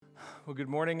Well, good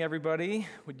morning, everybody.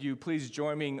 Would you please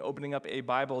join me in opening up a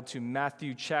Bible to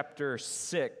Matthew chapter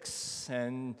 6?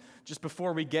 And just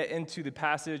before we get into the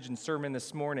passage and sermon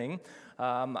this morning,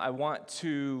 I want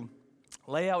to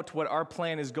lay out what our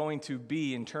plan is going to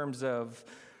be in terms of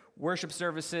worship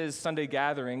services, Sunday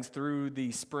gatherings through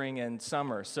the spring and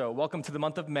summer. So welcome to the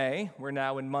month of May. We're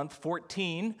now in month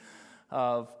 14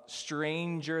 of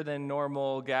stranger than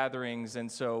normal gatherings. And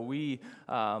so we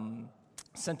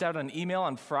sent out an email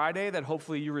on Friday that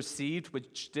hopefully you received,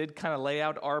 which did kind of lay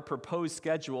out our proposed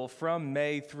schedule from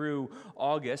May through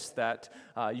August that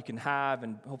you can have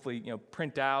and hopefully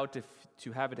print out if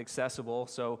to have it accessible.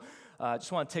 So I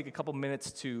just want to take a couple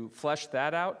minutes to flesh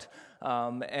that out.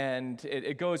 And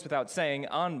it goes without saying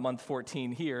on month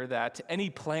 14 here that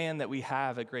any plan that we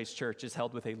have at Grace Church is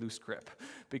held with a loose grip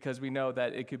because we know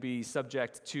that it could be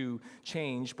subject to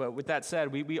change. But with that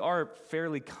said, we are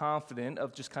fairly confident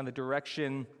of just kind of the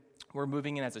direction we're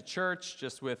moving in as a church,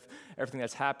 just with everything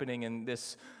that's happening in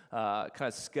this kind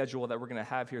of schedule that we're going to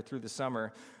have here through the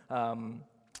summer.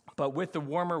 But with the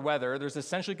warmer weather, there's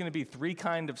essentially going to be three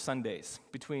kinds of Sundays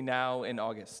between now and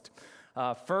August.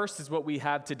 First is what we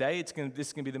have today. This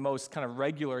is going to be the most kind of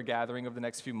regular gathering of the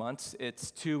next few months.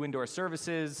 It's 2 indoor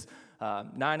services,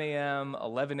 9 a.m.,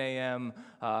 11 a.m.,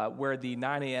 where the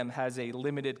 9 a.m. has a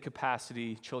limited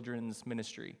capacity children's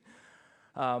ministry.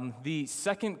 The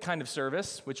second kind of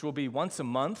service, which will be once a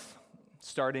month,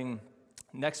 starting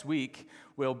next week,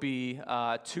 will be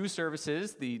 2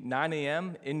 services, the 9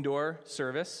 a.m. indoor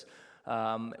service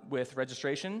with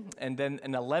registration, and then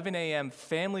an 11 a.m.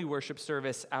 family worship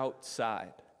service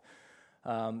outside.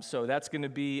 So that's going to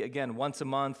be, again, once a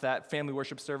month. That family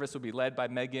worship service will be led by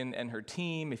Megan and her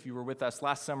team. If you were with us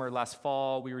last summer, last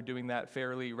fall, we were doing that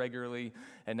fairly regularly,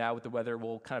 and now with the weather,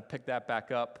 we'll kind of pick that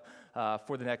back up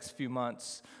for the next few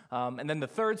months. And then the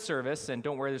third service, and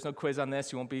don't worry, there's no quiz on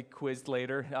this. You won't be quizzed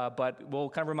later, but we'll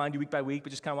kind of remind you week by week, but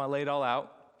just kind of want to lay it all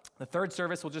out. The third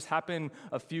service will just happen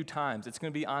a few times. It's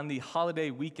going to be on the holiday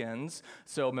weekends.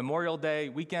 So Memorial Day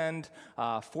weekend,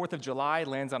 4th of July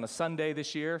lands on a Sunday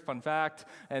this year, fun fact.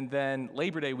 And then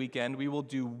Labor Day weekend, we will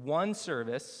do one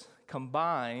service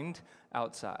combined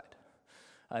outside.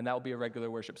 And that will be a regular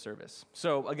worship service.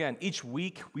 So again, each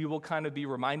week we will kind of be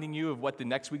reminding you of what the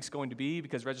next week's going to be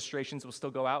because registrations will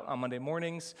still go out on Monday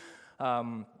mornings.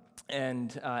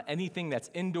 And anything that's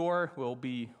indoor will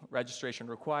be registration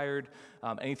required.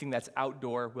 Anything that's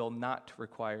outdoor will not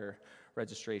require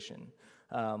registration.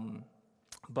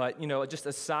 But, just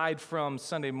aside from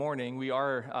Sunday morning, we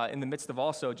are in the midst of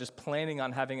also just planning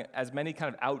on having as many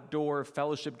kind of outdoor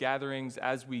fellowship gatherings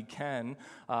as we can.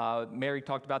 Mary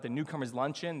talked about the newcomers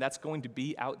luncheon. That's going to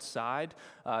be outside.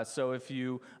 So if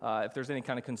there's any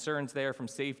kind of concerns there from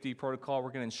safety protocol, we're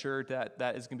going to ensure that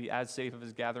that is going to be as safe of a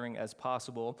gathering as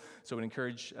possible. So we'd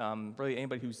encourage really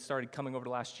anybody who's started coming over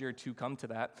the last year to come to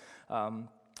that.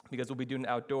 Because we'll be doing it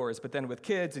outdoors. But then with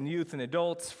kids and youth and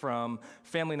adults, from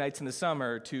family nights in the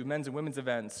summer to men's and women's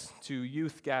events to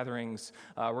youth gatherings,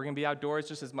 we're going to be outdoors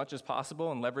just as much as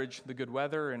possible and leverage the good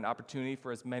weather and opportunity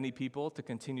for as many people to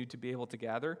continue to be able to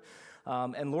gather.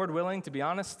 And Lord willing, to be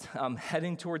honest,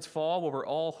 heading towards fall, what we're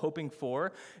all hoping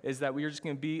for is that we are just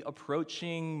going to be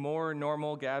approaching more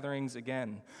normal gatherings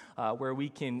again, where we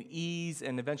can ease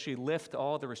and eventually lift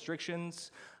all the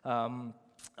restrictions.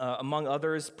 Among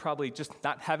others, probably just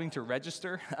not having to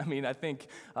register. I mean, I think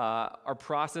our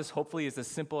process hopefully is as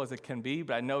simple as it can be,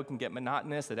 but I know it can get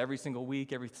monotonous that every single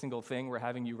week, every single thing, we're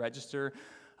having you register.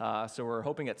 So we're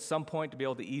hoping at some point to be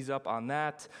able to ease up on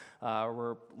that.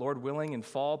 We're, Lord willing, in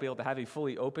fall, be able to have a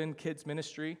fully open kids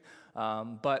ministry.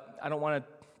 But I don't want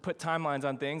to put timelines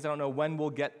on things. I don't know when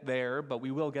we'll get there, but we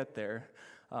will get there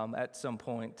at some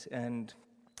point. And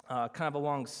kind of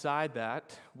alongside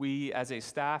that, we as a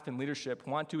staff and leadership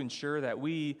want to ensure that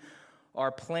we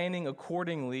are planning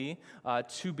accordingly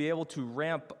to be able to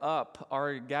ramp up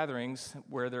our gatherings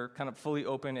where they're kind of fully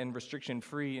open and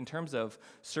restriction-free in terms of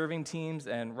serving teams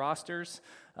and rosters.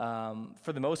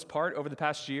 For the most part, over the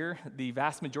past year, the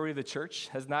vast majority of the church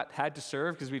has not had to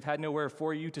serve because we've had nowhere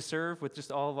for you to serve with just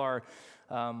all of our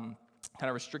kind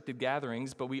of restricted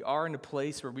gatherings, but we are in a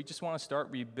place where we just want to start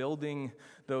rebuilding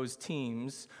those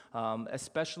teams,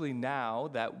 especially now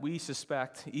that we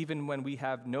suspect, even when we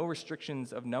have no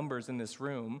restrictions of numbers in this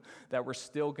room, that we're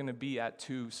still going to be at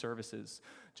 2 services,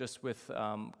 just with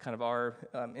kind of our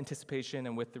anticipation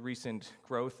and with the recent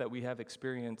growth that we have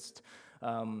experienced.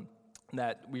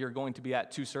 That we are going to be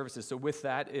at 2 services. So with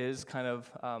that is kind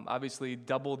of obviously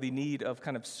double the need of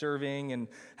kind of serving and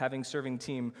having serving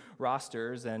team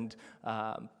rosters. And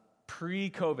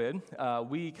pre-COVID,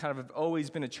 we kind of have always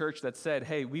been a church that said,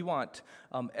 hey, we want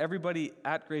everybody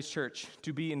at Grace Church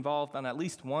to be involved on at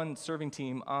least one serving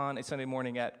team on a Sunday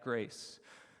morning at Grace.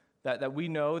 That we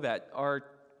know that our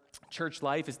church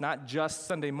life is not just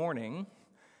Sunday morning,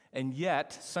 and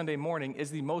yet Sunday morning is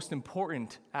the most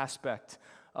important aspect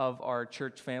of our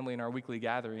church family and our weekly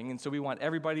gathering. And so we want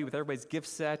everybody with everybody's gift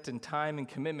set and time and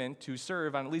commitment to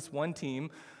serve on at least one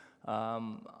team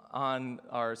on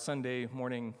our Sunday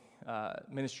morning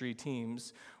ministry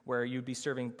teams, where you'd be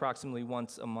serving approximately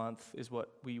once a month is what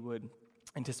we would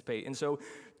anticipate. And so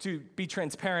to be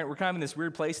transparent, we're kind of in this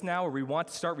weird place now where we want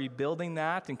to start rebuilding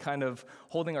that and kind of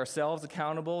holding ourselves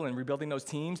accountable and rebuilding those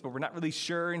teams, but we're not really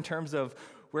sure in terms of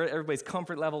where everybody's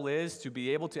comfort level is to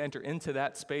be able to enter into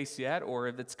that space yet, or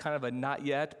if it's kind of a not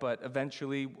yet, but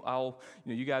eventually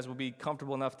you guys will be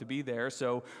comfortable enough to be there.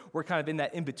 So we're kind of in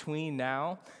that in-between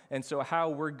now. And so how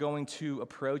we're going to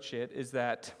approach it is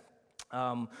that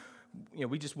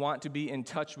we just want to be in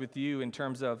touch with you in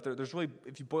terms of, there's really,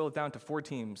 if you boil it down to 4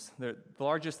 teams, the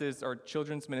largest is our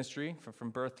children's ministry from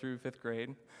birth through 5th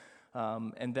grade.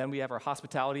 And then we have our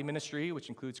hospitality ministry, which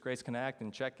includes Grace Connect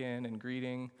and check-in and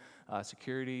greeting,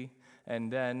 security, and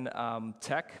then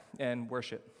tech and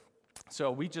worship.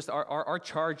 So we just, our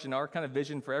charge and our kind of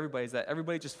vision for everybody is that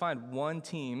everybody just find one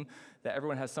team that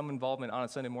everyone has some involvement on a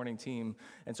Sunday morning team.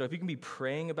 And so if you can be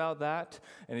praying about that,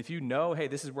 and if you know, hey,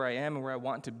 this is where I am and where I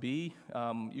want to be,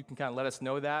 you can kind of let us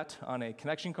know that on a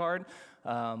connection card,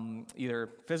 either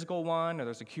physical one, or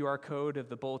there's a QR code of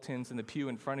the bulletins in the pew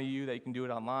in front of you that you can do it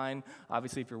online.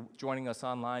 Obviously, if you're joining us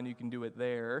online, you can do it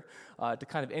there to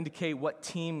kind of indicate what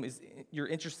team you're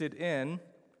interested in,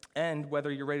 and whether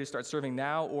you're ready to start serving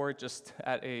now or just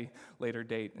at a later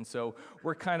date. And so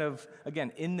we're kind of,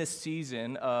 again, in this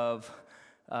season of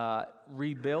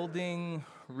rebuilding,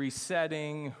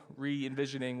 resetting,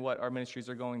 re-envisioning what our ministries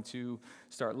are going to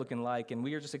start looking like. And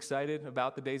we are just excited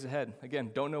about the days ahead.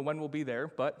 Again, don't know when we'll be there,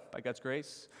 but by God's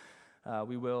grace,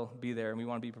 we will be there, and we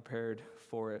want to be prepared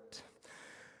for it.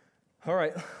 All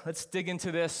right, let's dig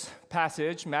into this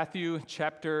passage, Matthew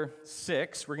chapter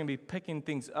 6. We're going to be picking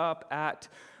things up at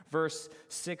verse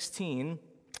 16.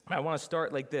 I want to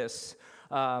start like this,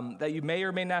 that you may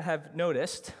or may not have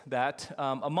noticed that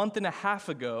a month and a half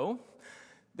ago,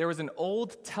 there was an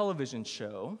old television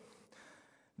show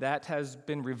that has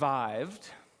been revived.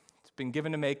 It's been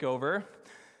given a makeover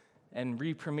and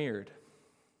re-premiered.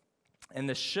 And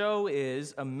the show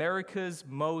is America's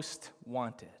Most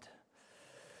Wanted.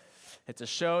 It's a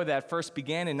show that first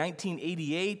began in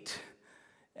 1988,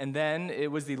 and then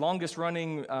it was the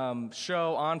longest-running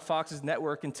show on Fox's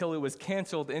network until it was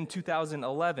canceled in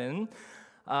 2011.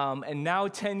 And now,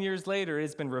 10 years later,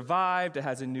 it's been revived. It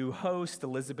has a new host,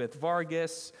 Elizabeth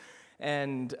Vargas.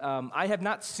 And I have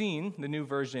not seen the new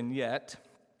version yet,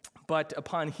 but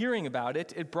upon hearing about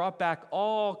it, it brought back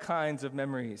all kinds of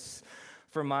memories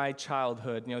from my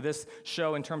childhood. This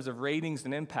show, in terms of ratings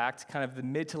and impact, kind of the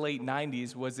mid to late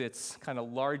 90s was its kind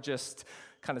of largest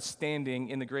kind of standing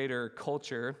in the greater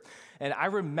culture. And I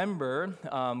remember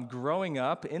growing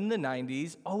up in the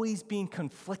 90s, always being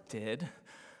conflicted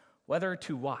whether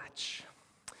to watch.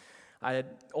 I had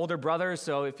older brothers,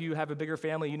 so if you have a bigger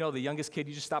family, the youngest kid,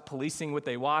 you just stop policing what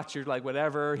they watch. You're like,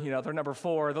 whatever, they're number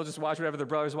 4. They'll just watch whatever their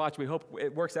brothers watch. We hope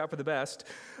it works out for the best.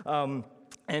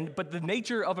 But the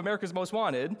nature of America's Most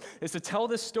Wanted is to tell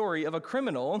this story of a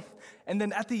criminal, and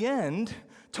then at the end,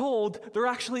 told they're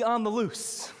actually on the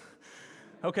loose.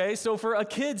 Okay, so for a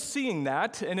kid seeing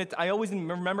that, and I always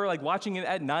remember watching it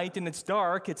at night and it's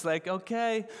dark, it's like,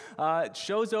 okay,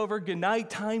 show's over, good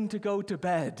night, time to go to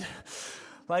bed.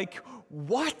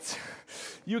 What?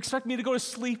 You expect me to go to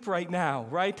sleep right now,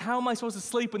 right? How am I supposed to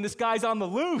sleep when this guy's on the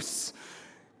loose?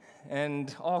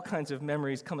 And all kinds of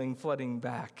memories coming flooding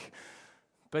back.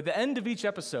 But at the end of each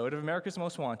episode of America's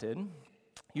Most Wanted,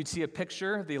 you'd see a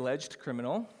picture of the alleged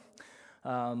criminal,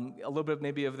 a little bit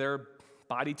maybe of their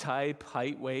body type,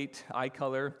 height, weight, eye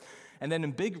color, and then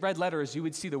in big red letters, you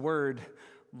would see the word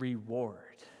reward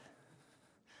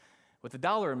with a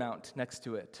dollar amount next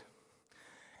to it.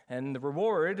 And the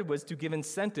reward was to give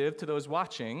incentive to those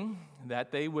watching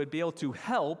that they would be able to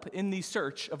help in the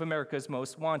search of America's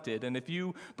Most Wanted. And if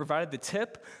you provided the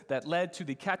tip that led to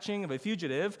the catching of a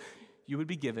fugitive, you would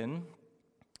be given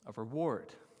a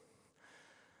reward.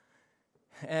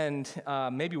 And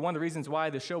maybe one of the reasons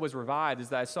why the show was revived is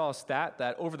that I saw a stat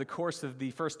that over the course of the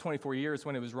first 24 years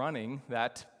when it was running,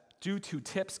 that due to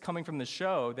tips coming from the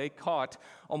show, they caught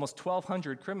almost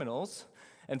 1,200 criminals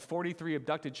and 43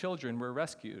 abducted children were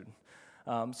rescued.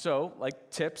 So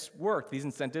tips worked, these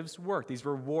incentives worked, these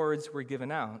rewards were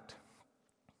given out.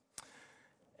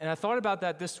 And I thought about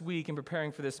that this week in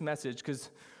preparing for this message,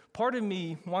 because part of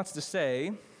me wants to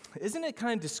say, isn't it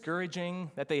kind of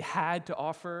discouraging that they had to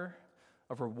offer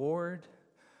a reward,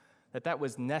 that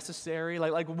was necessary?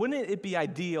 Like, wouldn't it be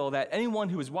ideal that anyone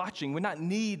who is watching would not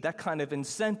need that kind of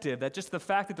incentive, that just the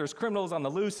fact that there's criminals on the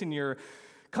loose in your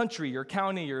country, your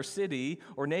county, your city,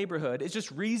 or neighborhood is just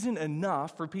reason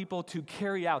enough for people to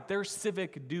carry out their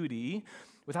civic duty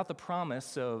without the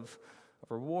promise of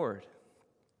a reward?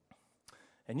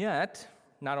 And yet,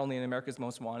 not only in America's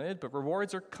Most Wanted, but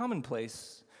rewards are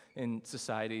commonplace in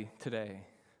society today.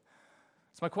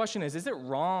 So my question is it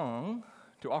wrong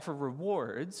to offer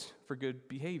rewards for good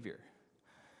behavior?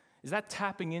 Is that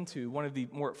tapping into one of the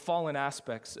more fallen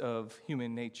aspects of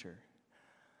human nature?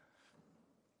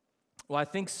 Well, I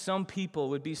think some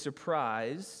people would be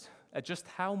surprised at just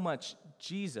how much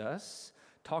Jesus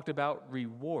talked about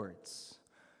rewards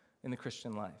in the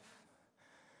Christian life.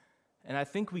 And I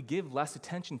think we give less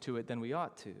attention to it than we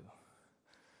ought to.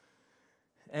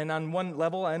 And on one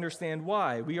level, I understand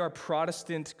why. We are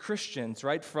Protestant Christians,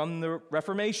 right? From the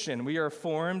Reformation. We are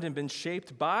formed and been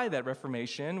shaped by that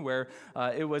Reformation, where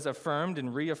it was affirmed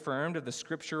and reaffirmed of the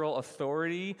scriptural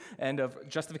authority and of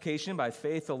justification by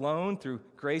faith alone, through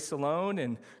grace alone,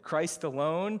 and Christ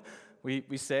alone.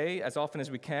 We say, as often as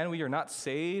we can, we are not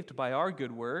saved by our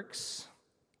good works,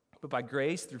 but by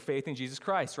grace through faith in Jesus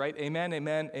Christ, right? Amen,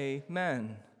 amen,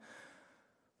 amen.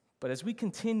 But as we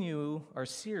continue our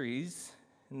series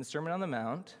in the Sermon on the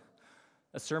Mount,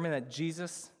 a sermon that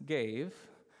Jesus gave,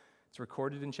 it's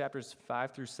recorded in chapters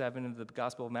 5 through 7 of the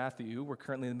Gospel of Matthew. We're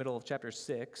currently in the middle of chapter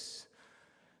 6.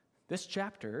 This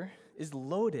chapter is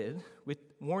loaded with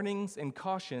warnings and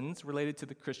cautions related to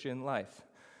the Christian life.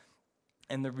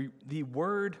 And the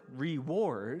word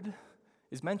reward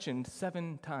is mentioned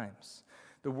 7 times.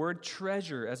 The word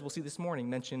treasure, as we'll see this morning,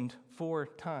 mentioned 4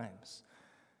 times,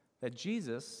 that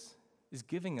Jesus is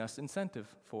giving us incentive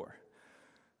for.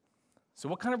 So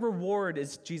what kind of reward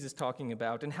is Jesus talking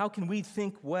about, and how can we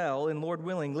think well and, Lord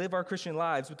willing, live our Christian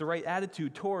lives with the right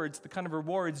attitude towards the kind of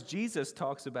rewards Jesus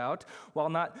talks about while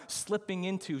not slipping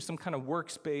into some kind of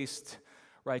works-based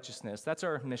righteousness? That's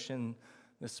our mission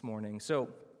this morning. So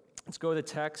let's go to the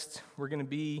text. We're going to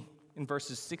be in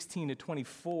verses 16 to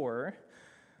 24.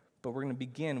 But we're going to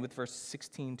begin with verse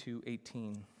 16 to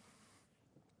 18.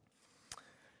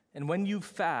 And when you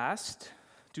fast,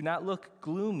 do not look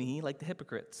gloomy like the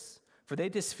hypocrites, for they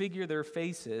disfigure their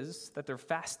faces, that their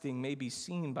fasting may be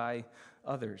seen by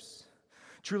others.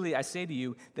 Truly, I say to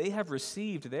you, they have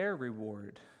received their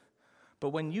reward. But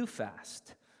when you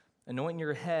fast, anoint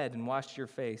your head and wash your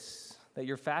face, that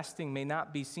your fasting may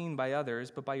not be seen by others,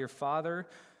 but by your Father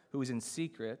who is in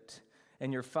secret,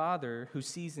 and your Father who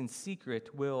sees in secret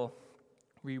will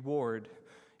reward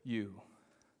you.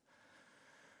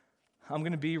 I'm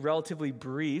going to be relatively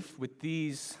brief with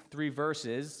these 3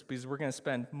 verses because we're going to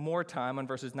spend more time on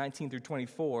verses 19 through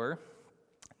 24,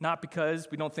 not because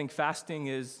we don't think fasting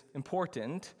is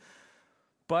important,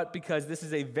 but because this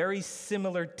is a very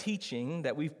similar teaching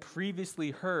that we've previously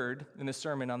heard in the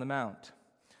Sermon on the Mount.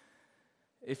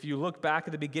 If you look back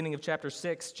at the beginning of chapter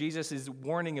 6, Jesus is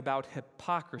warning about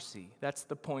hypocrisy. That's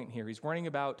the point here. He's warning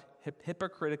about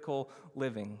hypocritical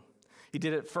living. He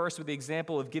did it first with the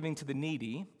example of giving to the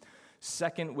needy,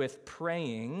 second with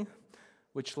praying,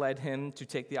 which led him to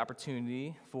take the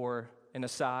opportunity for an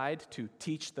aside to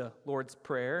teach the Lord's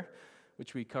Prayer,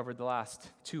 which we covered the last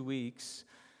 2 weeks.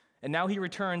 And now he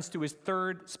returns to his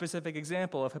third specific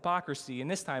example of hypocrisy,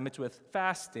 and this time it's with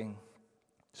fasting.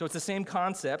 So it's the same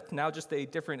concept, now just a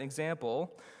different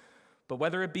example. But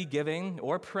whether it be giving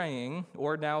or praying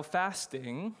or now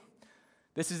fasting,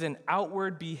 this is an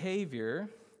outward behavior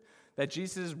that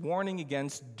Jesus is warning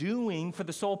against doing for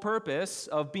the sole purpose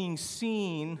of being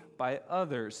seen by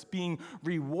others, being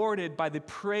rewarded by the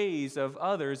praise of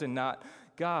others and not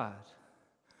God.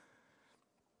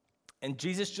 And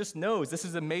Jesus just knows this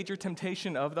is a major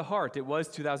temptation of the heart. It was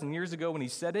 2,000 years ago when he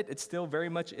said it. It still very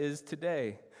much is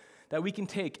today. That we can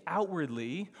take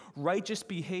outwardly righteous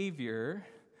behavior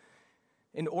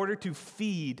in order to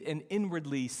feed an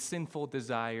inwardly sinful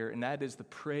desire, and that is the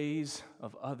praise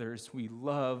of others. We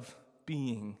love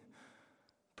being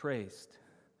praised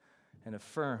and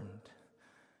affirmed.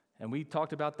 And we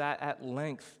talked about that at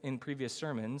length in previous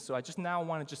sermons, so I just now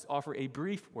want to just offer a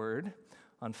brief word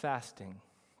on fasting.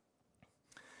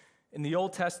 In the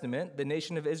Old Testament, the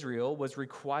nation of Israel was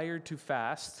required to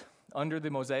fast under the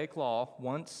Mosaic law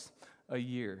once a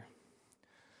year.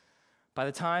 By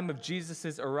the time of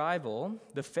Jesus' arrival,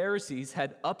 the Pharisees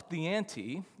had upped the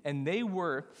ante, and they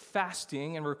were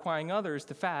fasting and requiring others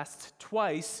to fast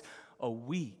twice a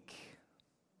week.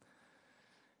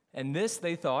 And this,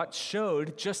 they thought,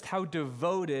 showed just how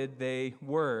devoted they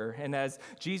were. And as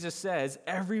Jesus says,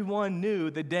 everyone knew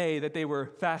the day that they were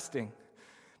fasting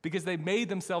because they made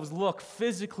themselves look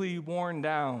physically worn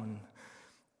down.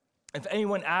 If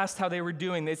anyone asked how they were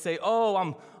doing, they'd say,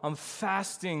 "Oh, I'm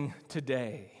fasting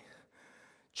today.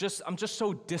 I'm just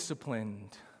so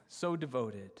disciplined, so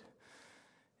devoted."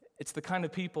 It's the kind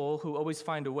of people who always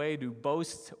find a way to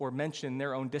boast or mention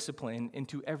their own discipline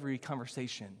into every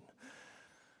conversation.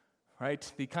 Right?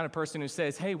 The kind of person who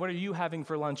says, "Hey, what are you having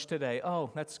for lunch today?"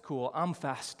 "Oh, that's cool. I'm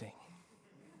fasting.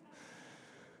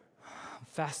 I'm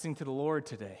fasting to the Lord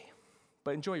today.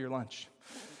 But enjoy your lunch.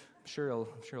 I'm sure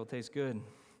it'll taste good."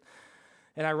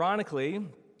 And ironically,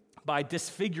 by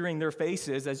disfiguring their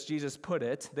faces, as Jesus put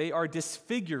it, they are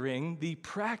disfiguring the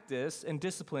practice and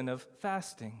discipline of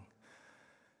fasting.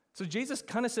 So Jesus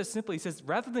kind of says simply, he says,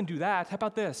 rather than do that, how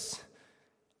about this?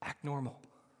 Act normal.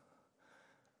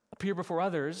 Appear before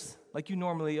others like you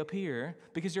normally appear,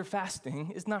 because your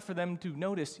fasting is not for them to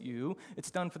notice you,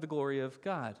 it's done for the glory of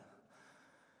God.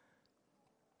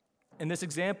 And this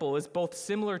example is both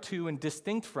similar to and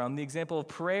distinct from the example of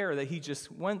prayer that he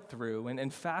just went through.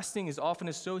 And fasting is often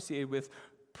associated with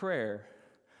prayer.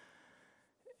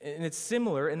 And it's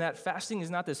similar in that fasting is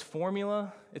not this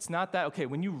formula. It's not that, okay,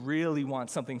 when you really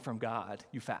want something from God,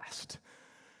 you fast,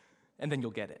 and then you'll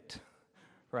get it,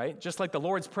 right? Just like the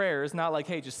Lord's Prayer is not like,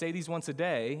 hey, just say these once a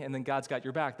day, and then God's got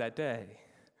your back that day.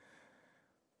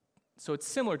 So it's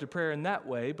similar to prayer in that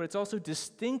way, but it's also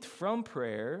distinct from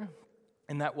prayer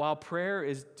in that while prayer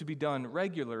is to be done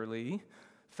regularly,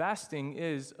 fasting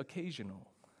is occasional.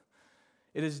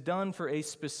 It is done for a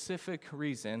specific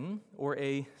reason or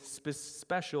a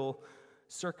special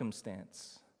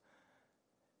circumstance.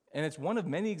 And it's one of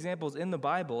many examples in the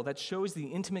Bible that shows the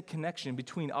intimate connection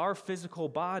between our physical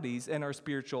bodies and our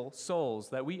spiritual souls,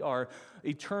 that we are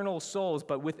eternal souls,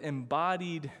 but with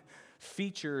embodied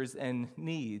features and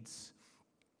needs.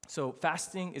 So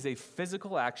fasting is a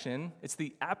physical action. It's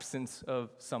the absence of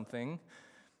something.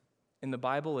 In the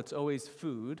Bible, it's always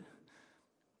food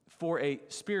for a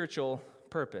spiritual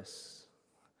purpose.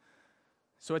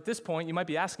 So at this point, you might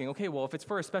be asking, okay, well, if it's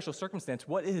for a special circumstance,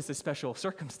 what is a special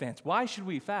circumstance? Why should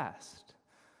we fast?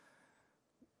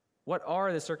 What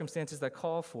are the circumstances that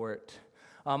call for it?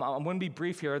 I'm going to be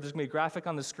brief here. There's going to be a graphic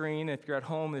on the screen. If you're at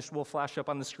home, this will flash up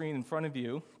on the screen in front of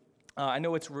you. I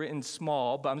know it's written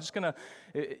small, but I'm going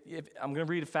to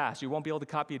read it fast. You won't be able to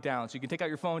copy it down. So you can take out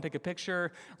your phone, take a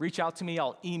picture, reach out to me.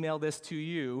 I'll email this to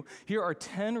you. Here are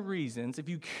 10 reasons, if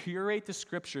you curate the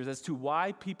scriptures as to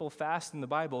why people fast in the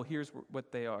Bible, here's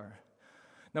what they are.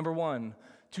 Number 1,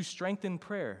 to strengthen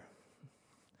prayer.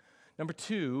 Number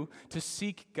 2, to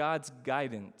seek God's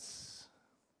guidance.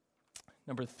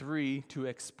 Number 3, to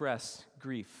express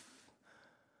grief.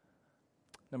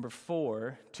 Number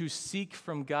 4, to seek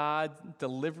from God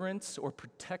deliverance or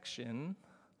protection.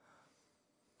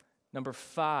 Number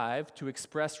 5, to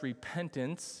express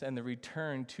repentance and the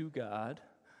return to God.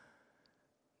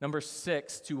 Number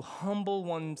 6, to humble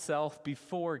oneself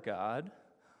before God.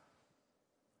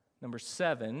 Number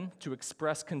 7, to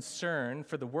express concern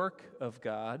for the work of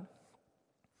God.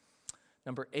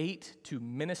 Number 8, to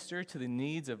minister to the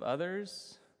needs of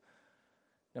others.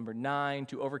 Number 9,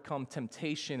 to overcome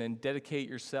temptation and dedicate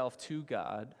yourself to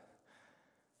God.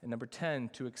 And number 10,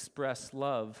 to express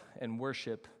love and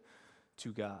worship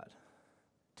to God.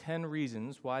 10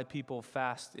 reasons why people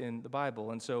fast in the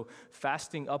Bible. And so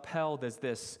fasting upheld as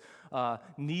this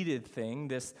needed thing,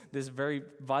 this very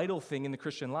vital thing in the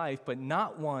Christian life, but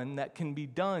not one that can be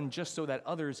done just so that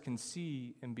others can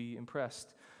see and be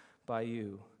impressed by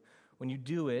you. When you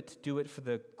do it for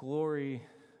the glory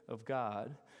of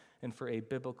God and for a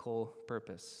biblical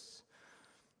purpose.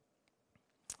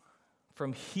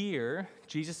 From here,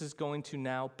 Jesus is going to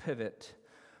now pivot,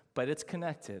 but it's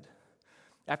connected.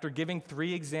 After giving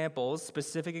 3 examples,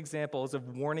 specific examples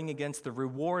of warning against the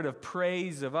reward of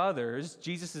praise of others,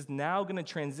 Jesus is now going to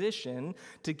transition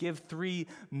to give 3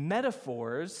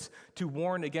 metaphors to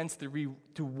warn against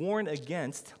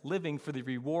living for the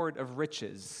reward of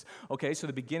riches. Okay, so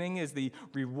the beginning is the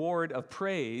reward of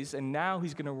praise, and now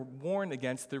he's going to warn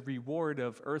against the reward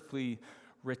of earthly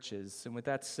riches. And with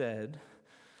that said,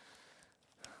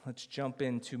 let's jump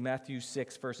into Matthew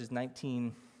 6, verses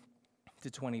 19 to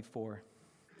 24.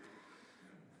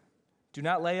 Do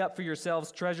not lay up for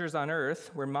yourselves treasures on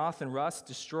earth, where moth and rust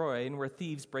destroy and where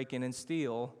thieves break in and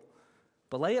steal.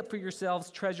 But lay up for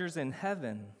yourselves treasures in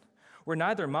heaven, where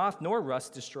neither moth nor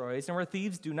rust destroys and where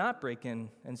thieves do not break in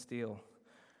and steal.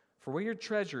 For where your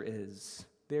treasure is,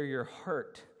 there your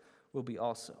heart will be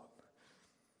also.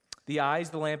 The eye is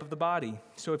the lamp of the body.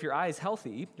 So if your eye is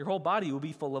healthy, your whole body will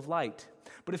be full of light.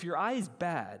 But if your eye is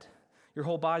bad, your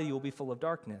whole body will be full of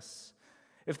darkness.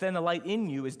 If then the light in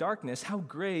you is darkness, how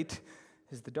great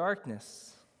is the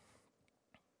darkness?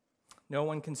 No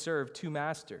one can serve two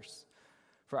masters,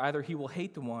 for either he will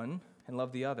hate the one and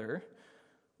love the other,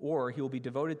 or he will be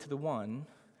devoted to the one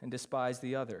and despise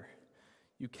the other.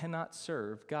 You cannot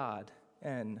serve God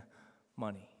and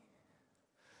money.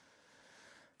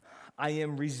 I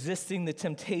am resisting the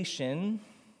temptation,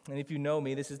 and if you know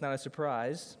me, this is not a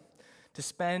surprise, to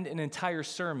spend an entire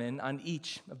sermon on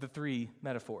each of the three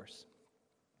metaphors.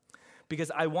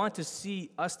 Because I want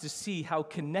us to see how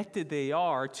connected they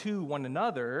are to one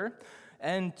another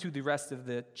and to the rest of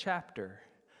the chapter.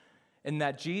 And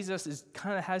that Jesus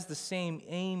kind of has the same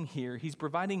aim here. He's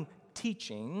providing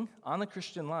teaching on the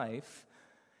Christian life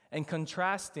and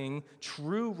contrasting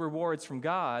true rewards from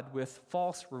God with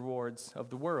false rewards of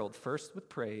the world, first with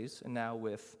praise and now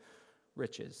with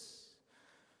riches.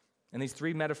 And these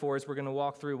three metaphors we're going to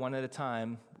walk through one at a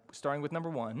time, starting with number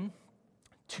one,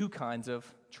 two kinds of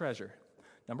treasure.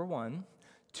 Number one,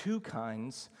 two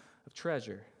kinds of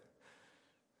treasure.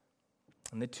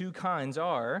 And the two kinds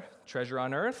are treasure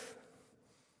on earth,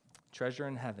 treasure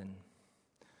in heaven.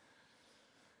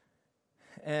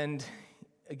 And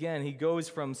again, he goes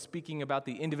from speaking about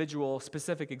the individual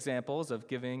specific examples of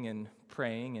giving and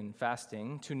praying and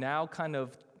fasting to now kind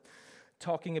of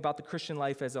talking about the Christian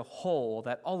life as a whole,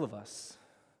 that all of us,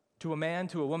 to a man,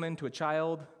 to a woman, to a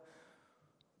child,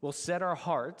 will set our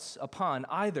hearts upon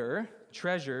either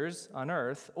treasures on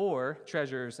earth or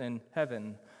treasures in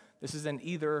heaven. This is an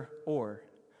either or.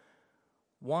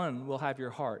 One will have your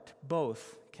heart,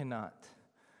 both cannot.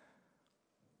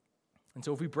 And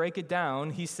so if we break it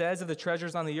down, he says of the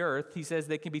treasures on the earth, he says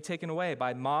they can be taken away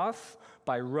by moth,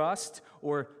 by rust,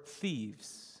 or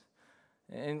thieves.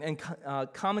 And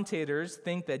commentators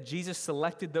think that Jesus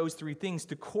selected those three things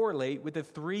to correlate with the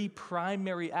three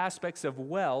primary aspects of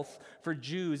wealth for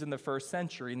Jews in the first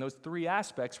century. And those three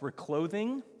aspects were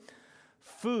clothing,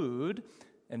 food,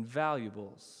 and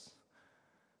valuables.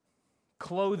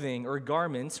 Clothing or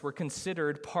garments were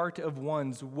considered part of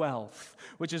one's wealth,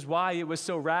 which is why it was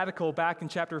so radical back in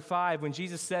chapter 5 when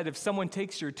Jesus said, if someone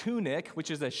takes your tunic, which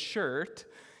is a shirt,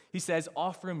 he says,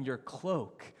 offer him your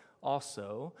cloak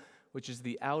also, which is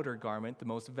the outer garment, the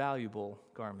most valuable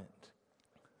garment.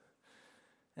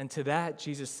 And to that,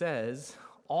 Jesus says,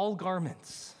 all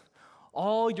garments,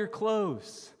 all your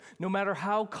clothes, no matter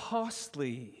how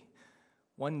costly,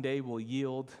 one day will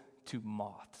yield to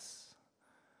moths.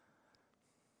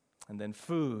 And then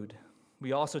food.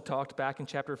 We also talked back in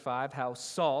chapter 5 how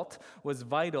salt was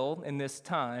vital in this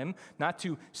time, not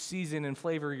to season and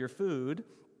flavor your food,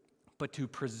 but to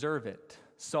preserve it.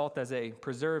 Salt as a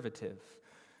preservative.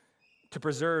 To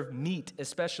preserve meat,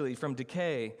 especially from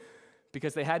decay,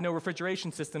 because they had no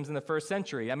refrigeration systems in the first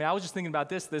century. I mean, I was just thinking about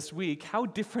this week. How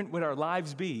different would our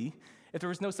lives be if there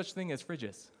was no such thing as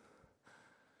fridges?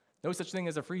 No such thing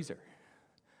as a freezer?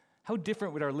 How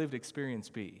different would our lived experience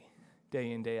be,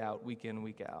 day in, day out, week in,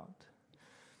 week out?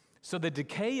 So the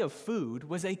decay of food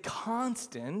was a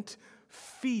constant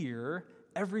fear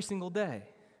every single day.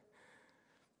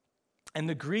 And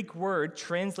the Greek word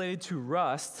translated to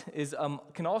rust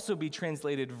can also be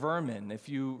translated vermin. If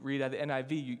you read out the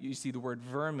NIV, you see the word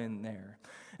vermin there.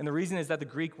 And the reason is that the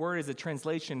Greek word is a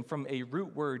translation from a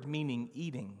root word meaning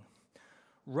eating.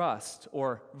 Rust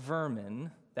or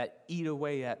vermin that eat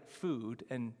away at food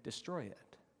and destroy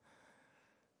it.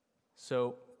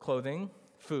 So clothing,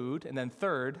 food, and then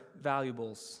third,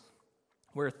 valuables,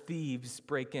 where thieves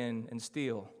break in and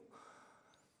steal.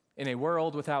 In a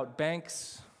world without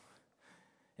banks,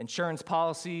 insurance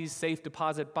policies, safe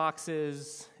deposit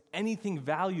boxes, anything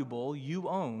valuable you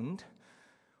owned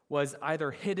was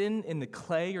either hidden in the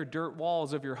clay or dirt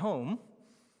walls of your home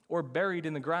or buried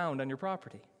in the ground on your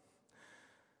property.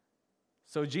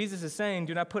 So Jesus is saying,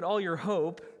 do not put all your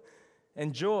hope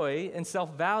and joy and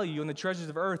self-value in the treasures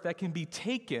of earth that can be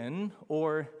taken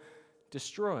or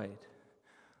destroyed.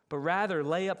 But rather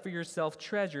lay up for yourself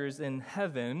treasures in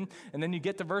heaven. And then you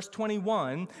get to verse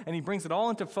 21, and he brings it all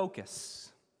into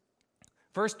focus.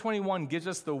 Verse 21 gives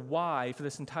us the why for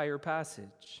this entire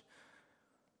passage.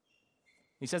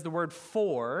 He says the word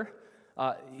for.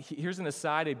 Here's an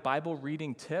aside, a Bible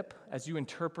reading tip as you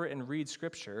interpret and read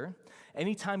Scripture.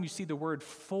 Anytime you see the word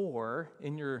for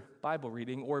in your Bible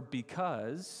reading or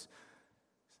because,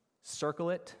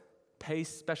 circle it, pay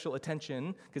special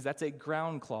attention, because that's a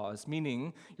ground clause,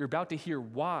 meaning you're about to hear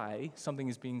why something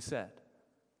is being said.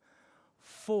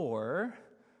 For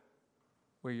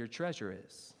where your treasure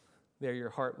is, there your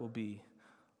heart will be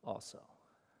also.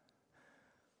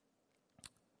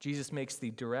 Jesus makes the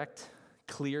direct,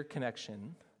 clear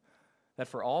connection that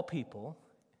for all people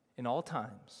in all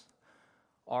times,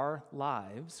 our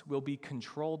lives will be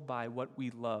controlled by what we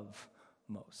love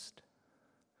most.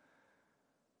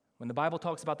 When the Bible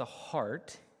talks about the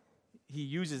heart, he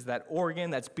uses that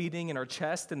organ that's beating in our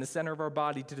chest in the center of our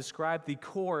body to describe the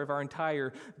core of our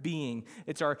entire being.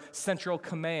 It's our central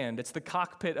command. It's the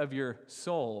cockpit of your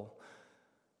soul.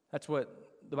 That's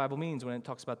what the Bible means when it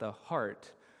talks about the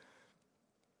heart.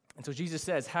 And so Jesus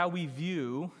says how we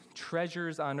view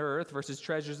treasures on earth versus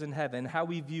treasures in heaven, how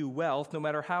we view wealth, no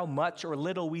matter how much or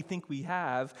little we think we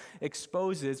have,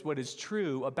 exposes what is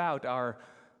true about our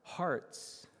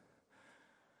hearts.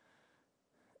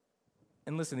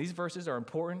 And listen, these verses are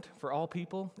important for all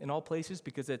people in all places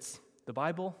because it's the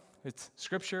Bible, it's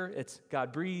Scripture, it's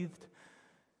God-breathed.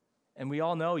 And we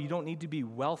all know you don't need to be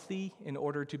wealthy in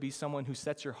order to be someone who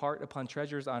sets your heart upon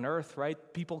treasures on earth, right?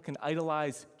 People can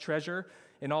idolize treasure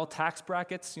in all tax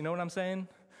brackets, you know what I'm saying?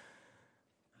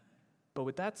 But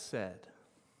with that said,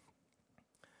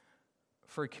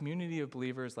 for a community of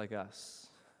believers like us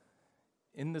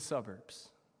in the suburbs,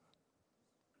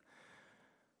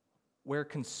 where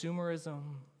consumerism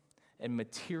and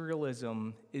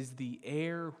materialism is the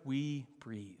air we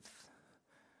breathe,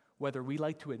 whether we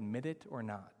like to admit it or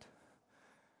not.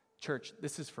 Church,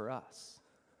 this is for us.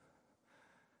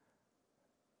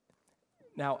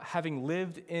 Now, having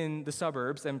lived in the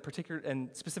suburbs, and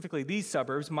specifically these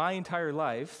suburbs, my entire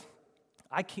life,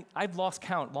 I've lost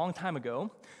count a long time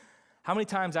ago how many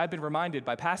times I've been reminded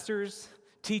by pastors,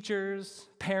 teachers,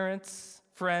 parents,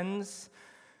 friends,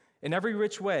 in every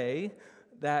rich way,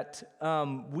 that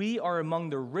we are among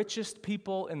the richest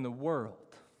people in the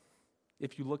world,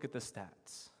 if you look at the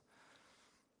stats.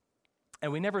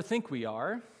 And we never think we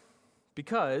are,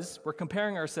 because we're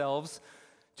comparing ourselves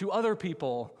to other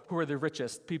people who are the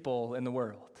richest people in the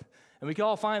world. And we can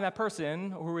all find that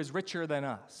person who is richer than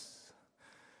us.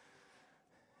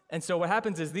 And so what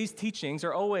happens is these teachings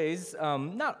are always,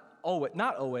 not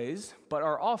always, but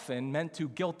are often meant to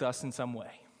guilt us in some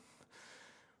way.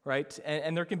 Right?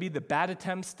 And there can be the bad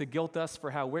attempts to guilt us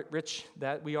for how rich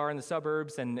that we are in the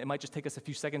suburbs, and it might just take us a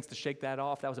few seconds to shake that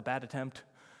off. That was a bad attempt.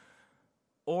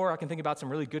 Or I can think about some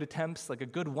really good attempts, like a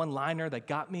good one-liner that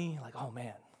got me, like, oh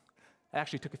man, that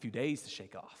actually took a few days to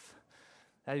shake off.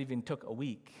 That even took a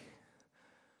week.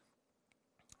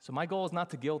 So my goal is not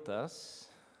to guilt us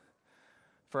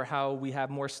for how we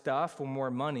have more stuff or more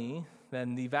money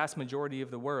than the vast majority of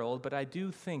the world, but I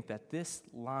do think that this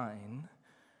line,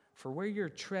 for where your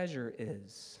treasure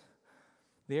is,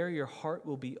 there your heart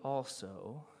will be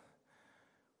also,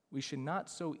 we should not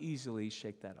so easily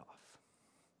shake that off.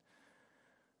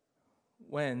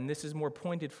 When this is more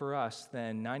pointed for us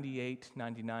than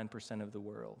 99% of the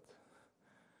world.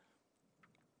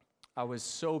 I was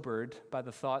sobered by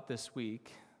the thought this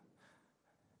week,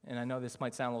 and I know this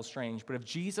might sound a little strange, but if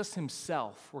Jesus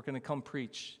himself were going to come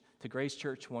preach to Grace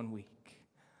Church one week,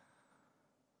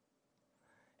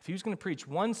 if he was going to preach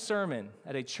one sermon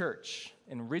at a church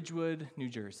in Ridgewood, New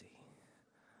Jersey,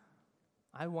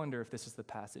 I wonder if this is the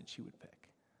passage he would pick.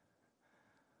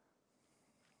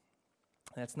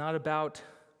 And it's not about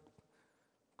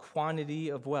quantity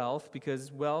of wealth,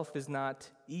 because wealth is not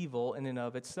evil in and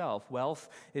of itself. Wealth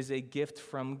is a gift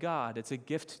from God. It's a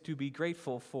gift to be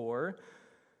grateful for,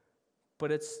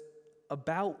 but it's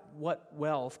about what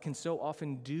wealth can so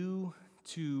often do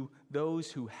to those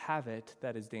who have it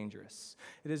that is dangerous.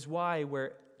 It is why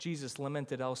where Jesus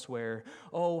lamented elsewhere,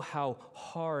 oh, how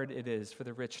hard it is for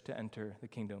the rich to enter the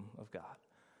kingdom of God.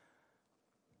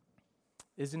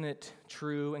 Isn't it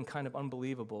true and kind of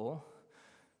unbelievable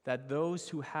that those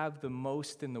who have the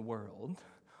most in the world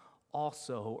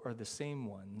also are the same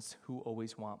ones who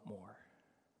always want more?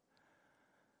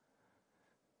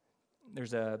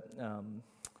 There's a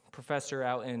professor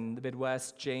out in the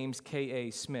Midwest, James K.A.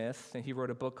 Smith, and he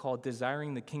wrote a book called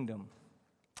Desiring the Kingdom.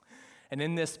 And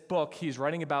in this book, he's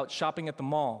writing about shopping at the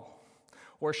mall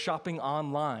or shopping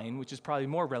online, which is probably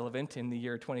more relevant in the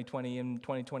year 2020 and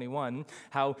 2021,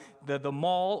 how the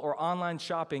mall or online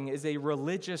shopping is a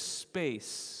religious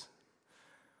space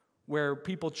where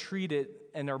people treat it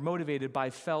and are motivated by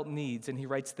felt needs. And he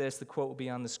writes this, the quote will be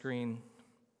on the screen.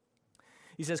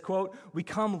 He says, quote, "We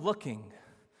come looking,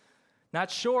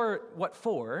 not sure what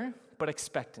for, but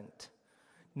expectant,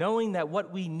 knowing that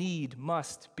what we need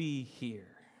must be here.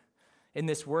 In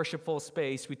this worshipful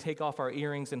space, we take off our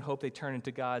earrings and hope they turn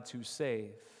into gods who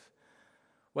save.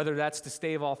 Whether that's to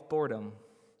stave off boredom,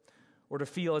 or to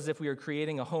feel as if we are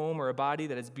creating a home or a body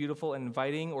that is beautiful and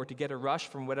inviting, or to get a rush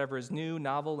from whatever is new,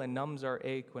 novel, and numbs our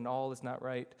ache when all is not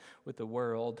right with the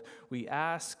world, we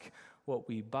ask what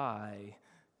we buy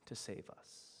to save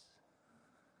us."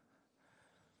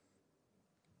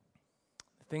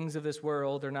 The things of this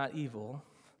world are not evil,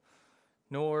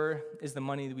 nor is the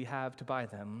money that we have to buy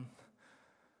them,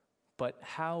 but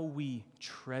how we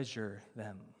treasure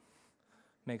them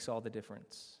makes all the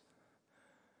difference.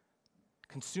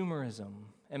 Consumerism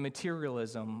and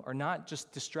materialism are not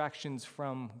just distractions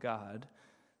from God,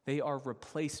 they are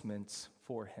replacements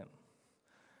for Him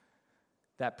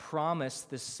that promise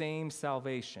the same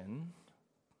salvation,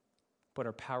 but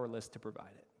are powerless to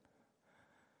provide it.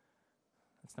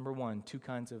 That's number one, two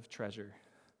kinds of treasure.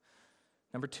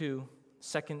 Number two,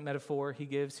 second metaphor he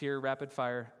gives here, rapid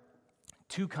fire,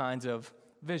 two kinds of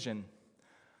vision.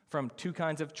 From two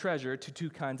kinds of treasure to two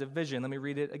kinds of vision. Let me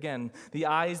read it again. The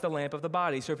eye is the lamp of the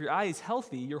body. So if your eye is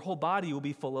healthy, your whole body will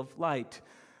be full of light.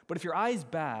 But if your eye is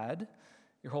bad,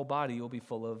 your whole body will be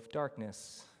full of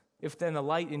darkness. If then the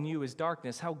light in you is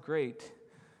darkness, how great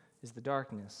is the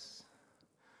darkness?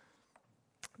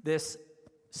 This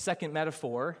second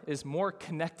metaphor is more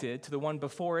connected to the one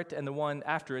before it and the one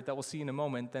after it that we'll see in a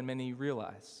moment than many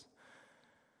realize.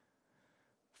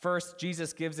 First,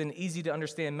 Jesus gives an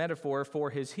easy-to-understand metaphor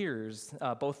for his hearers,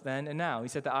 both then and now. He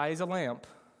said the eye is a lamp.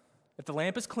 If the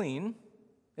lamp is clean,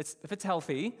 if it's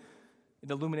healthy, it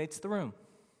illuminates the room.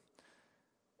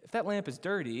 If that lamp is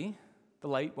dirty, the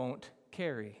light won't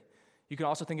carry. You can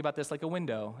also think about this like a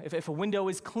window. If a window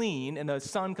is clean and the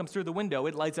sun comes through the window,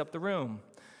 it lights up the room.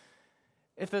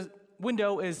 If the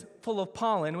window is full of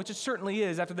pollen, which it certainly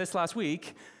is after this last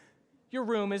week, your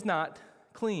room is not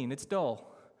clean, it's dull.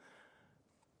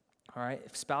 All right,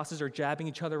 if spouses are jabbing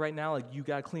each other right now, like, you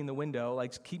got to clean the window,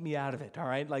 like, keep me out of it, all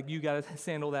right? Like, you got to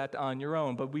handle that on your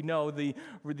own. But we know the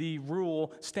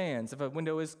rule stands. If a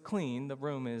window is clean, the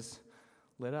room is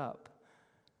lit up.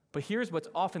 But here's what's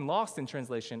often lost in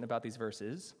translation about these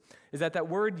verses, is that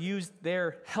word used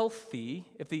there, healthy,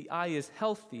 if the eye is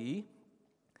healthy,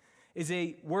 is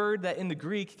a word that in the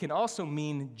Greek can also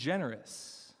mean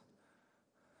generous.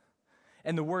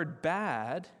 And the word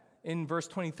bad in verse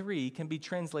 23 can be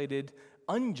translated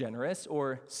ungenerous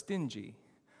or stingy.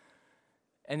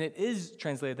 And it is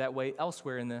translated that way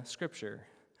elsewhere in the scripture.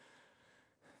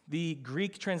 The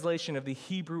Greek translation of the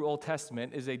Hebrew Old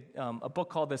Testament is a book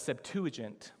called the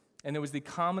Septuagint. And it was the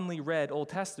commonly read Old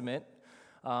Testament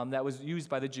that was used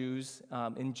by the Jews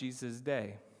in Jesus'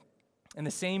 day. And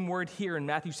the same word here in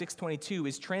Matthew 6:22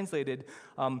 is translated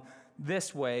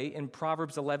this way in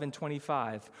Proverbs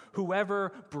 11:25.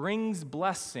 Whoever brings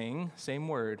blessing, same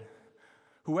word,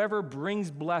 whoever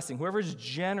brings blessing, whoever is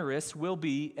generous will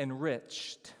be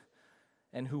enriched,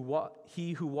 and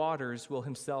he who waters will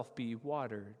himself be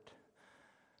watered.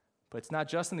 But it's not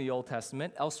just in the Old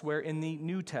Testament. Elsewhere in the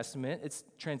New Testament, it's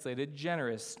translated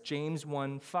generous. James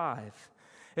 1:5.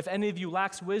 If any of you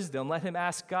lacks wisdom, let him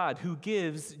ask God, who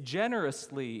gives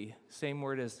generously, same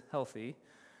word as healthy,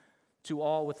 to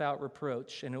all without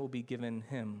reproach, and it will be given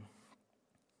him.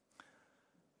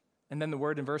 And then the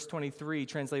word in verse 23,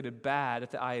 translated bad,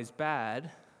 if the eye is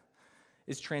bad,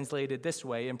 is translated this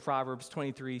way in Proverbs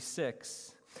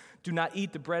 23:6. Do not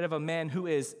eat the bread of a man who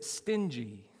is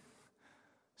stingy.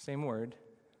 Same word.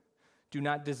 Do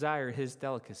not desire his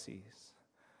delicacies.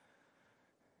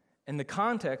 And the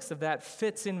context of that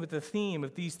fits in with the theme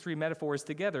of these three metaphors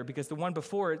together, because the one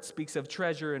before it speaks of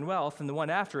treasure and wealth, and the one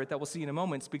after it that we'll see in a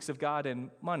moment speaks of God and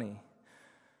money.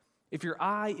 If your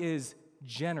eye is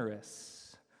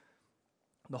generous,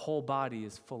 the whole body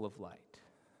is full of light.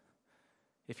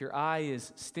 If your eye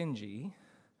is stingy,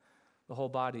 the whole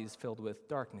body is filled with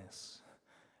darkness.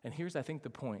 And here's, I think, the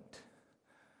point.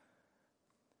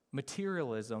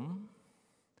 Materialism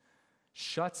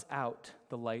shuts out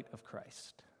the light of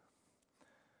Christ.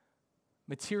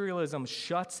 Materialism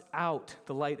shuts out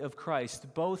the light of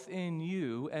Christ, both in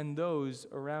you and those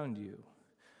around you.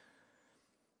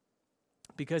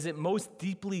 Because it most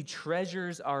deeply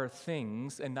treasures our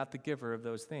things and not the giver of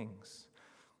those things,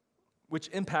 which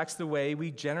impacts the way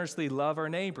we generously love our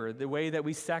neighbor, the way that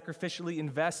we sacrificially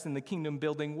invest in the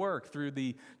kingdom-building work through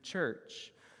the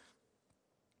church.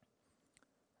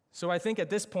 So I think at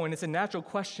this point, it's a natural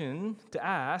question to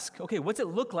ask, okay, what's it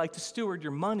look like to steward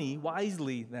your money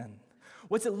wisely then?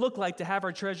 What's it look like to have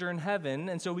our treasure in heaven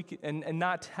and so we can, and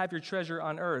not have your treasure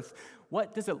on earth?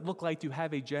 What does it look like to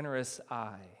have a generous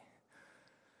eye?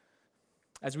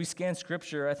 As we scan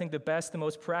Scripture, I think the best and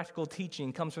most practical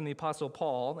teaching comes from the Apostle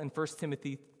Paul in 1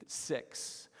 Timothy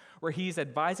 6, where he's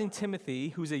advising Timothy,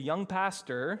 who's a young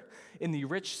pastor in the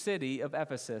rich city of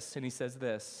Ephesus, and he says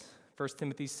this, 1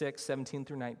 Timothy 6, 17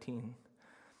 through 19.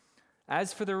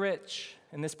 As for the rich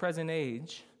in this present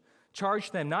age,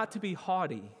 charge them not to be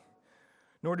haughty,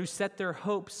 nor to set their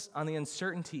hopes on the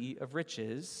uncertainty of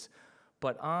riches,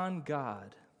 but on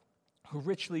God, who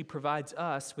richly provides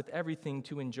us with everything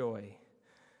to enjoy.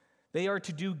 They are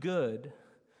to do good,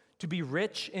 to be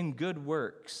rich in good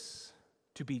works,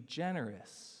 to be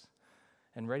generous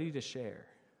and ready to share,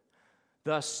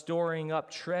 thus storing up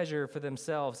treasure for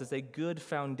themselves as a good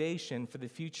foundation for the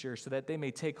future so that they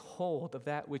may take hold of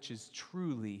that which is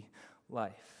truly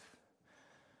life.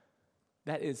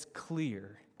 That is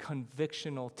clear,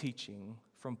 convictional teaching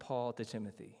from Paul to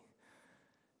Timothy.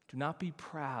 Do not be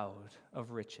proud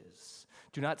of riches.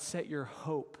 Do not set your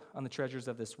hope on the treasures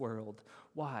of this world.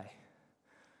 Why?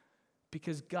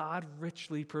 Because God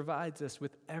richly provides us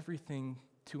with everything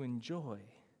to enjoy.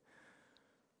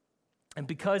 And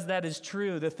because that is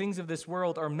true, the things of this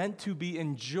world are meant to be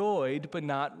enjoyed but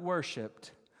not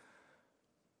worshiped.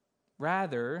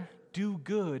 Rather, do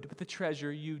good with the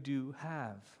treasure you do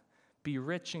have. Be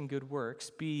rich in good works.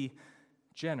 Be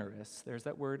generous, there's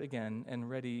that word again, and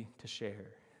ready to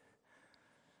share.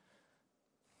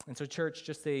 And so, church,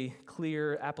 just a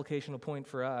clear applicational point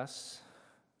for us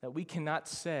that we cannot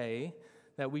say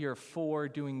that we are for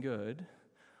doing good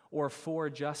or for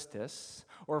justice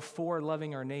or for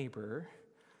loving our neighbor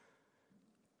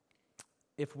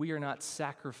if we are not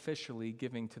sacrificially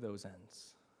giving to those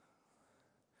ends.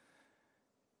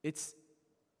 It's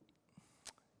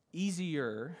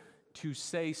easier to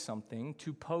say something,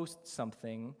 to post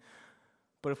something,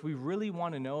 but if we really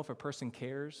want to know if a person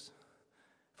cares,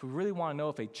 if we really want to know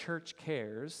if a church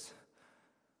cares,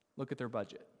 look at their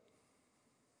budget.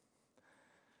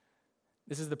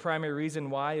 This is the primary reason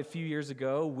why a few years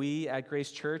ago we at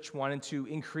Grace Church wanted to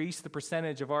increase the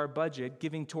percentage of our budget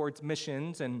giving towards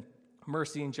missions and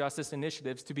mercy and justice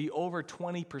initiatives to be over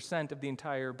 20% of the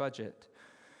entire budget.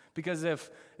 Because if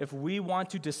we want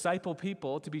to disciple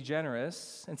people to be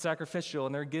generous and sacrificial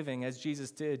in their giving as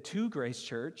Jesus did to Grace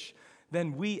Church,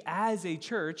 then we as a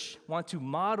church want to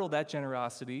model that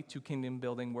generosity to kingdom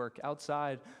building work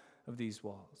outside of these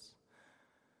walls.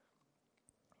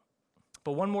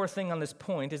 But one more thing on this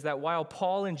point is that while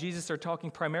Paul and Jesus are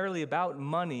talking primarily about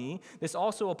money, this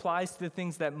also applies to the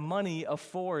things that money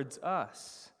affords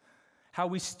us, how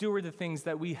we steward the things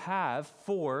that we have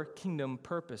for kingdom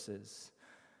purposes.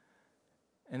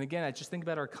 And again, I just think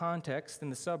about our context in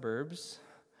the suburbs.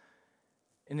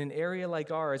 In an area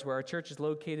like ours, where our church is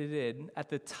located in, at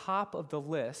the top of the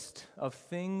list of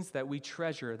things that we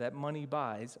treasure that money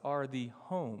buys are the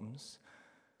homes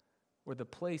or the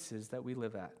places that we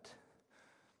live at.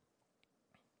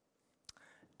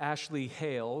 Ashley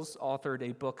Hales authored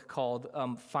a book called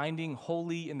Finding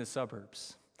Holy in the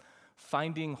Suburbs.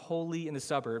 Finding Holy in the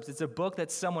Suburbs. It's a book that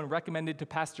someone recommended to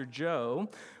Pastor Joe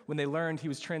when they learned he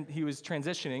was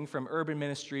transitioning from urban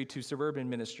ministry to suburban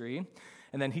ministry.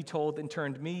 And then he told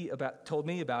me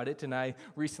about it, and I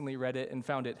recently read it and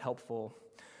found it helpful.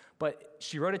 But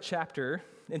she wrote a chapter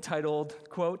entitled,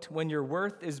 quote, "When Your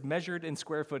Worth is Measured in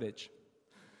Square Footage."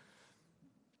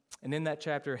 And in that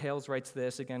chapter, Hales writes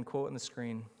this, again, quote on the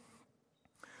screen.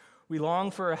 "We long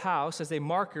for a house as a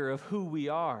marker of who we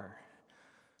are.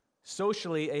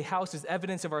 Socially, a house is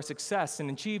evidence of our success and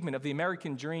achievement of the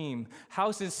American dream.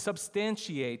 Houses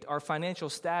substantiate our financial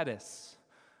status,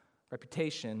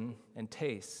 reputation, and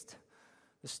taste.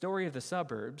 The story of the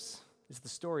suburbs is the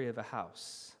story of a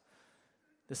house.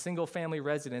 The single-family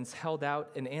residence held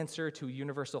out an answer to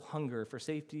universal hunger for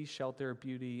safety, shelter,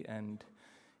 beauty, and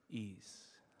ease."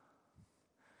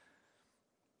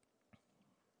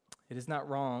 It is not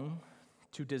wrong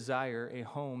to desire a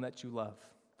home that you love.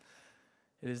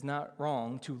 It is not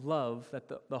wrong to love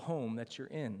the home that you're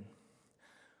in.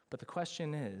 But the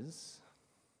question is,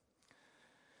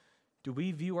 do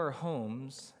we view our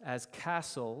homes as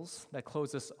castles that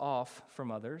close us off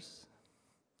from others,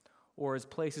 or as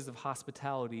places of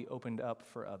hospitality opened up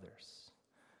for others?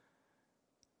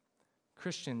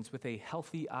 Christians with a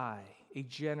healthy eye, a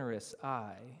generous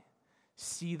eye,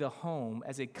 see the home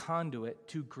as a conduit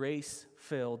to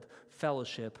grace-filled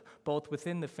fellowship, both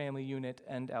within the family unit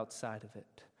and outside of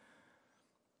it.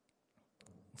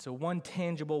 So one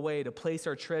tangible way to place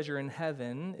our treasure in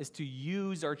heaven is to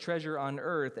use our treasure on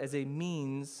earth as a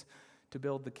means to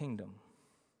build the kingdom.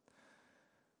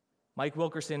 Mike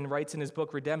Wilkerson writes in his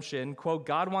book, Redemption, quote,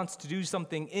 "God wants to do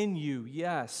something in you,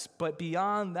 yes, but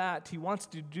beyond that, he wants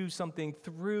to do something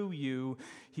through you.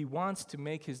 He wants to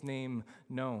make his name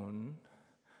known."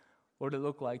 What would it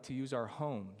look like to use our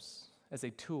homes as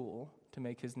a tool to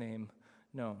make his name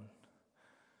known?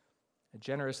 A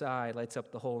generous eye lights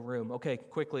up the whole room. Okay,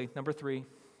 quickly, number 3,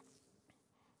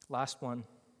 last one.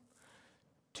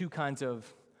 2 kinds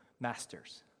of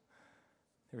masters.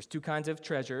 There's 2 kinds of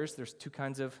treasures, there's 2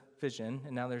 kinds of vision,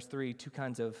 and now there's 2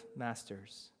 kinds of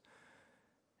masters.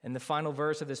 And the final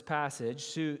verse of this passage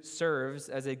serves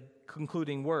as a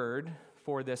concluding word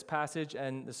for this passage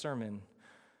and the sermon.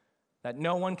 that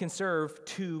no one can serve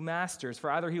two masters,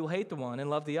 for either he will hate the one and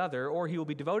love the other, or he will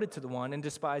be devoted to the one and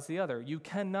despise the other. You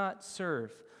cannot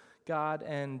serve God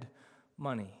and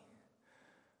money.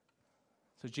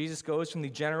 So Jesus goes from the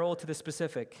general to the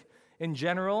specific. In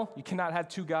general, you cannot have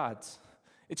two gods.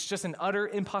 It's just an utter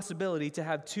impossibility to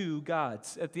have two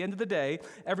gods. At the end of the day,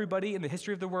 everybody in the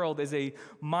history of the world is a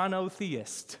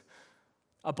monotheist,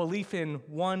 a belief in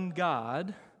one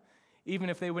God, even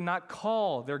if they would not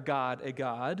call their God a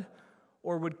God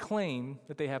or would claim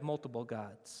that they have multiple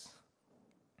gods.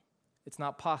 It's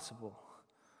not possible.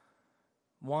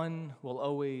 One will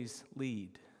always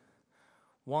lead.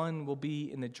 One will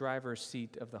be in the driver's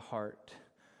seat of the heart,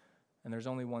 and there's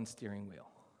only one steering wheel.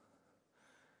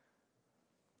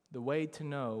 The way to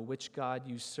know which God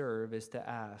you serve is to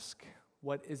ask,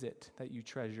 what is it that you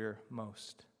treasure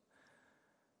most?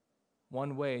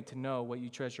 One way to know what you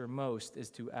treasure most is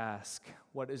to ask,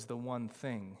 what is the one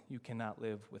thing you cannot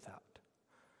live without?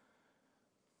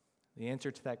 The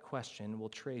answer to that question will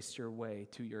trace your way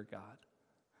to your God.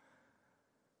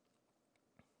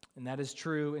 And that is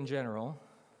true in general.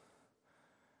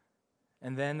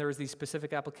 And then there is the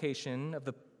specific application of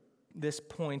this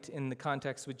point in the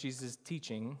context with Jesus'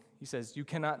 teaching. He says, you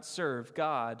cannot serve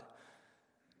God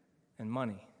and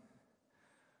money.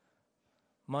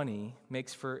 Money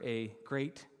makes for a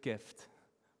great gift,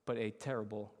 but a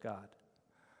terrible God.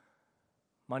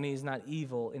 Money is not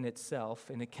evil in itself,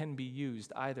 and it can be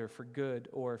used either for good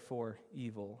or for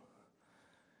evil.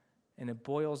 And it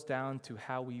boils down to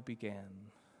how we began.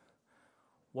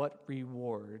 What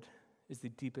reward is the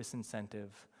deepest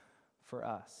incentive for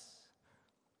us?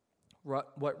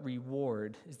 What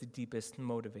reward is the deepest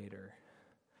motivator?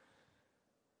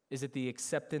 Is it the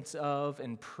acceptance of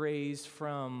and praise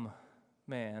from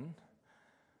man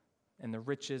and the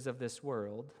riches of this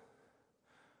world?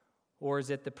 Or is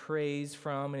it the praise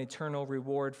from an eternal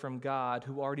reward from God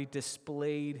who already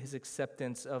displayed his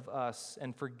acceptance of us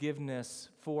and forgiveness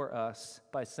for us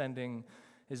by sending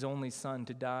his only Son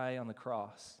to die on the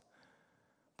cross,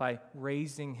 by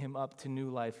raising him up to new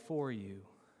life for you,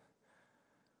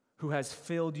 who has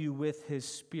filled you with his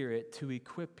Spirit to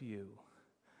equip you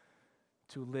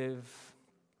to live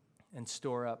and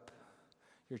store up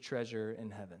your treasure in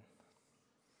heaven?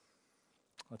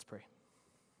 Let's pray.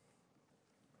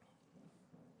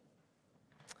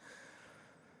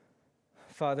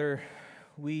 Father,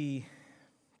 we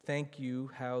thank you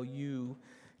how you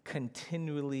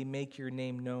continually make your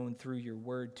name known through your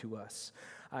word to us.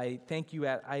 I thank you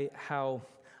how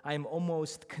I'm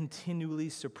almost continually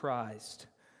surprised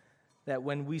that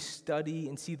when we study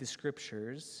and see the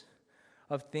scriptures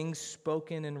of things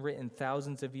spoken and written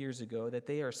thousands of years ago, that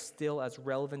they are still as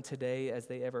relevant today as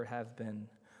they ever have been.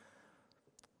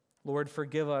 Lord,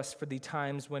 forgive us for the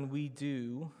times when we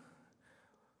do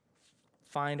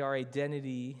find our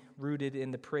identity rooted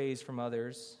in the praise from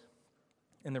others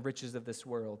and the riches of this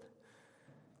world.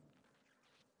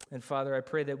 And Father, I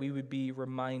pray that we would be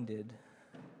reminded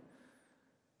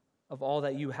of all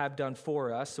that you have done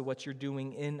for us, so what you're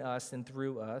doing in us and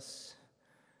through us,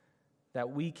 that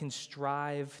we can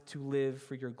strive to live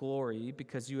for your glory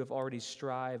because you have already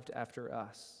strived after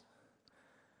us.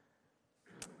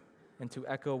 And to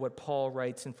echo what Paul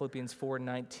writes in Philippians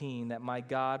 4:19, that my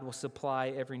God will supply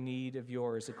every need of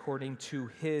yours according to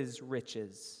his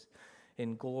riches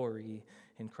in glory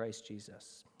in Christ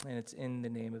Jesus. And it's in the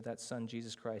name of that Son,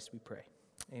 Jesus Christ, we pray.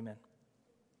 Amen.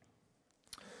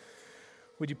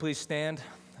 Would you please stand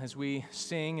as we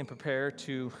sing and prepare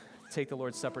to take the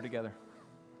Lord's Supper together?